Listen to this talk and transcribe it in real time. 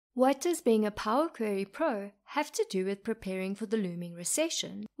What does being a Power Query Pro have to do with preparing for the looming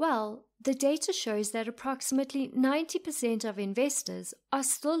recession? Well, the data shows that approximately 90% of investors are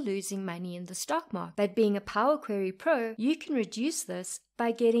still losing money in the stock market. But being a Power Query Pro, you can reduce this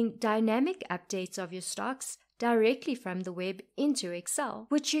by getting dynamic updates of your stocks directly from the web into Excel,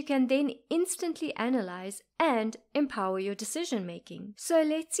 which you can then instantly analyze and empower your decision making. So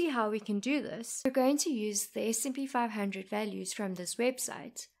let's see how we can do this. We're going to use the S&P 500 values from this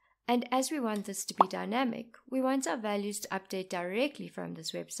website. And as we want this to be dynamic, we want our values to update directly from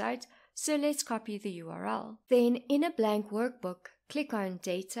this website, so let's copy the URL. Then in a blank workbook, click on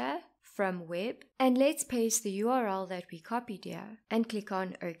Data, from Web, and let's paste the URL that we copied here, and click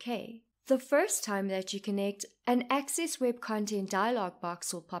on OK. The first time that you connect, an Access Web Content dialog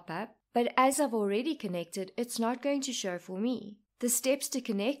box will pop up, but as I've already connected, it's not going to show for me. The steps to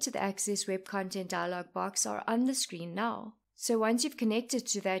connect to the Access Web Content dialog box are on the screen now. So once you've connected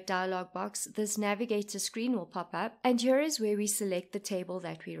to that dialog box, this navigator screen will pop up, and here is where we select the table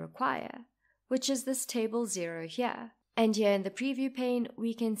that we require, which is this table 0 here. And here in the preview pane,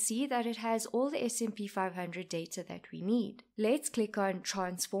 we can see that it has all the S&P 500 data that we need. Let's click on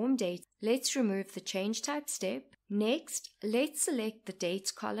Transform Data. Let's remove the Change Type step. Next, let's select the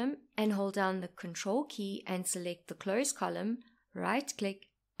Dates column and hold down the Control key and select the Close column, right-click,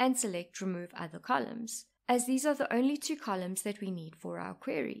 and select Remove Other Columns, as these are the only two columns that we need for our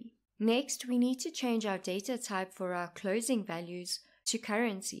query. Next, we need to change our data type for our closing values to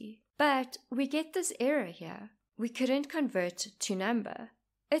currency. But we get this error here. We couldn't convert to number.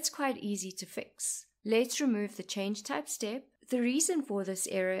 It's quite easy to fix. Let's remove the change type step. The reason for this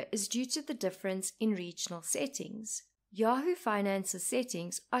error is due to the difference in regional settings. Yahoo Finance's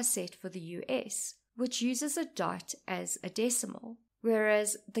settings are set for the US, which uses a dot as a decimal,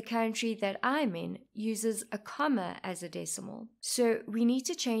 whereas the country that I'm in uses a comma as a decimal. So we need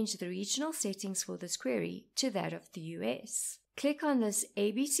to change the regional settings for this query to that of the US. Click on this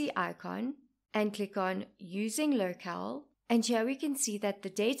ABC icon and click on Using Locale, and here we can see that the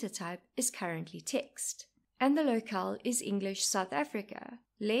data type is currently text, and the locale is English South Africa.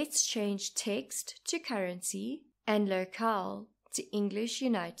 Let's change text to currency and locale to English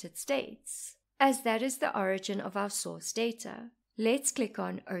United States, as that is the origin of our source data. Let's click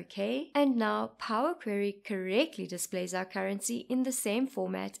on OK, and now Power Query correctly displays our currency in the same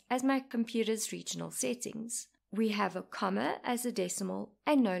format as my computer's regional settings. We have a comma as a decimal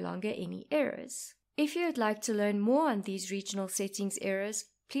and no longer any errors. If you would like to learn more on these regional settings errors,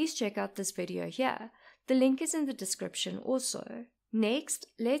 please check out this video here. The link is in the description also. Next,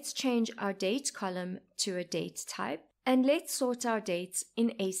 let's change our date column to a date type, and let's sort our dates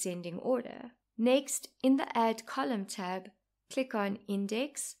in ascending order. Next, in the Add Column tab, click on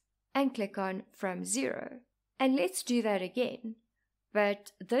Index and click on From 0. And let's do that again,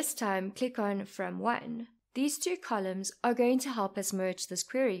 but this time click on From 1. These two columns are going to help us merge this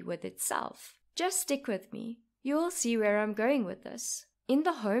query with itself. Just stick with me. You will see where I'm going with this. In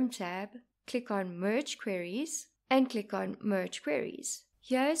the Home tab, click on Merge Queries and click on Merge Queries.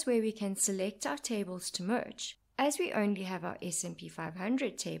 Here's where we can select our tables to merge. As we only have our S&P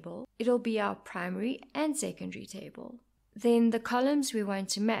 500 table, it'll be our primary and secondary table. Then the columns we want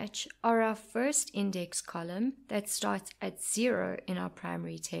to match are our first index column that starts at 0 in our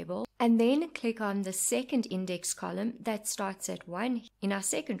primary table, and then click on the second index column that starts at 1 in our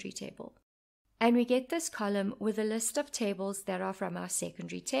secondary table. And we get this column with a list of tables that are from our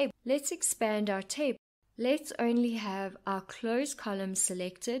secondary table. Let's expand our table. Let's only have our close column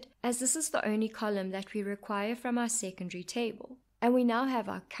selected, as this is the only column that we require from our secondary table. And we now have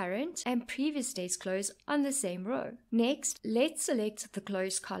our current and previous day's close on the same row. Next, let's select the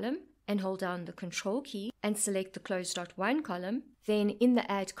close column and hold down the Control key and select the close.1 column. Then in the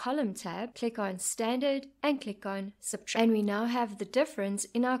Add Column tab, click on Standard and click on Subtract. And we now have the difference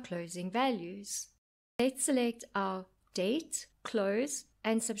in our closing values. Let's select our Date, Close,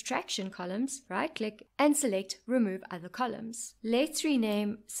 and Subtraction columns, right-click, and select Remove Other Columns. Let's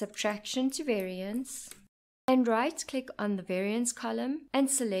rename Subtraction to Variance, and right-click on the Variance column and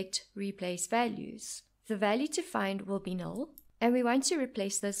select Replace Values. The value to find will be null, and we want to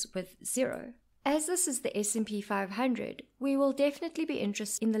replace this with 0. As this is the S&P 500, we will definitely be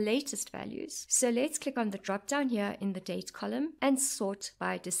interested in the latest values. So let's click on the drop-down here in the Date column and sort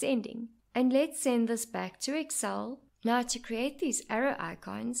by descending. And let's send this back to Excel. Now to create these arrow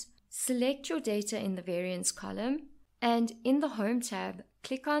icons, select your data in the Variance column, and in the Home tab,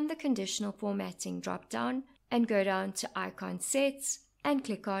 click on the Conditional Formatting drop-down and go down to Icon Sets and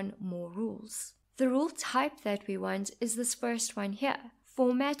click on More Rules. The rule type that we want is this first one here.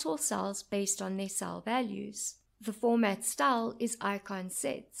 Format all cells based on their cell values. The format style is icon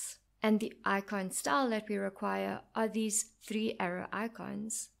sets, and the icon style that we require are these 3 arrow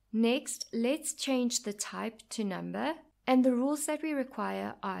icons. Next, let's change the type to number, and the rules that we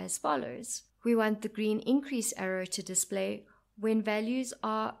require are as follows. We want the green increase arrow to display when values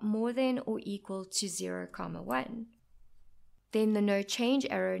are more than or equal to 0, 1. Then the no change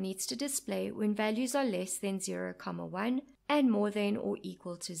arrow needs to display when values are less than 0, 1 and more than or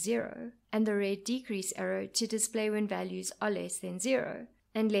equal to 0, and the red decrease arrow to display when values are less than 0.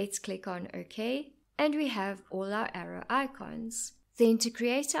 And let's click on OK, and we have all our arrow icons. Then to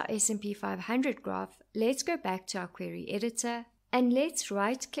create our S&P 500 graph, let's go back to our query editor, and let's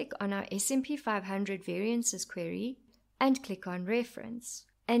right-click on our S&P 500 variances query and click on Reference.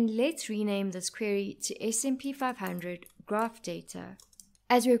 And let's rename this query to S&P 500 Graph Data,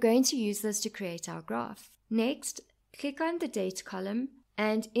 as we're going to use this to create our graph. Next, click on the Date column,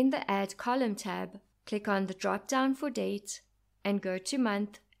 and in the Add Column tab, click on the drop-down for Date, and go to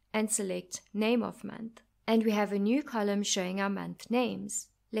Month, and select Name of Month. And we have a new column showing our month names.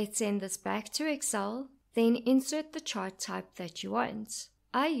 Let's send this back to Excel, then insert the chart type that you want.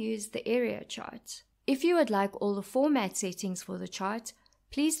 I use the area chart. If you would like all the format settings for the chart,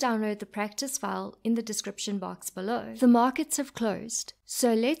 please download the practice file in the description box below. The markets have closed,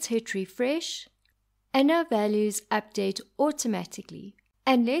 so let's hit refresh, and our values update automatically.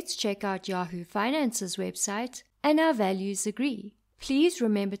 And let's check out Yahoo Finance's website, and our values agree. Please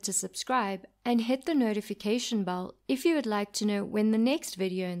remember to subscribe and hit the notification bell if you would like to know when the next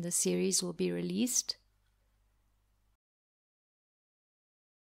video in this series will be released.